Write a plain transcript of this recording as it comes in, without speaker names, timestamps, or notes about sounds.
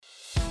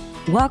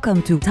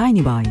Welcome to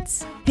Tiny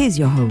Bites. Here's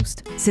your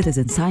host,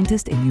 citizen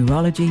scientist in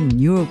neurology,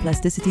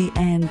 neuroplasticity,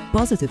 and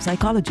positive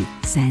psychology,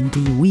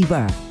 Sandy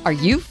Weaver. Are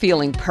you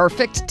feeling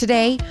perfect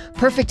today?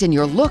 Perfect in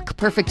your look,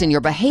 perfect in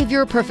your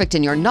behavior, perfect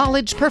in your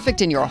knowledge,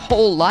 perfect in your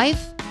whole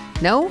life?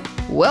 No?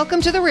 Welcome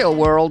to the real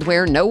world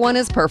where no one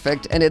is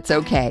perfect and it's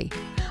okay.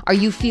 Are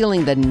you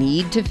feeling the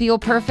need to feel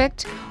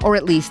perfect, or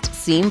at least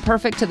seem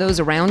perfect to those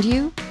around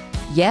you?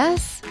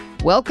 Yes?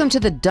 Welcome to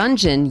the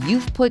dungeon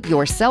you've put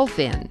yourself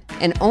in,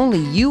 and only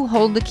you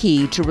hold the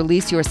key to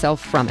release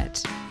yourself from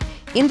it.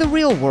 In the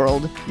real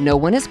world, no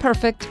one is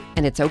perfect,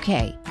 and it's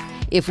okay.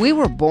 If we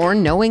were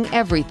born knowing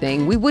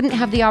everything, we wouldn't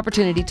have the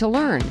opportunity to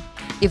learn.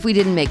 If we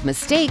didn't make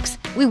mistakes,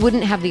 we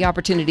wouldn't have the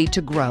opportunity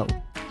to grow.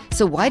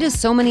 So why do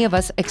so many of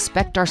us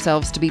expect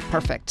ourselves to be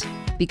perfect?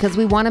 Because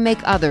we want to make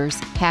others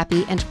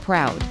happy and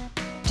proud.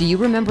 Do you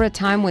remember a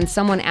time when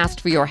someone asked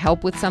for your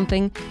help with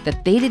something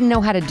that they didn't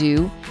know how to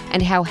do,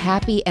 and how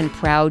happy and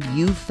proud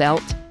you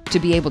felt to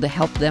be able to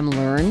help them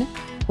learn?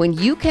 When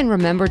you can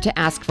remember to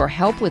ask for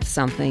help with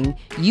something,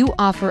 you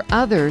offer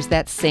others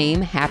that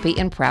same happy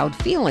and proud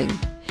feeling.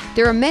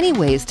 There are many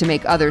ways to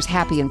make others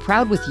happy and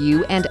proud with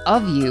you and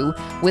of you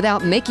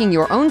without making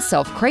your own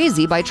self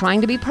crazy by trying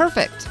to be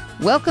perfect.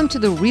 Welcome to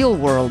the real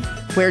world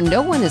where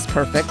no one is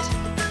perfect,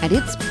 and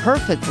it's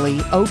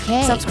perfectly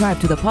okay. Subscribe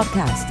to the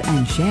podcast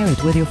and share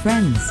it with your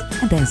friends.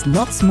 And there's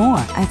lots more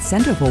at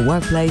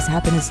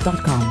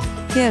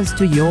centerforworkplacehappiness.com. Here's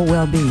to your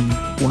well-being,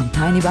 one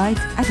tiny bite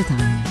at a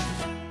time.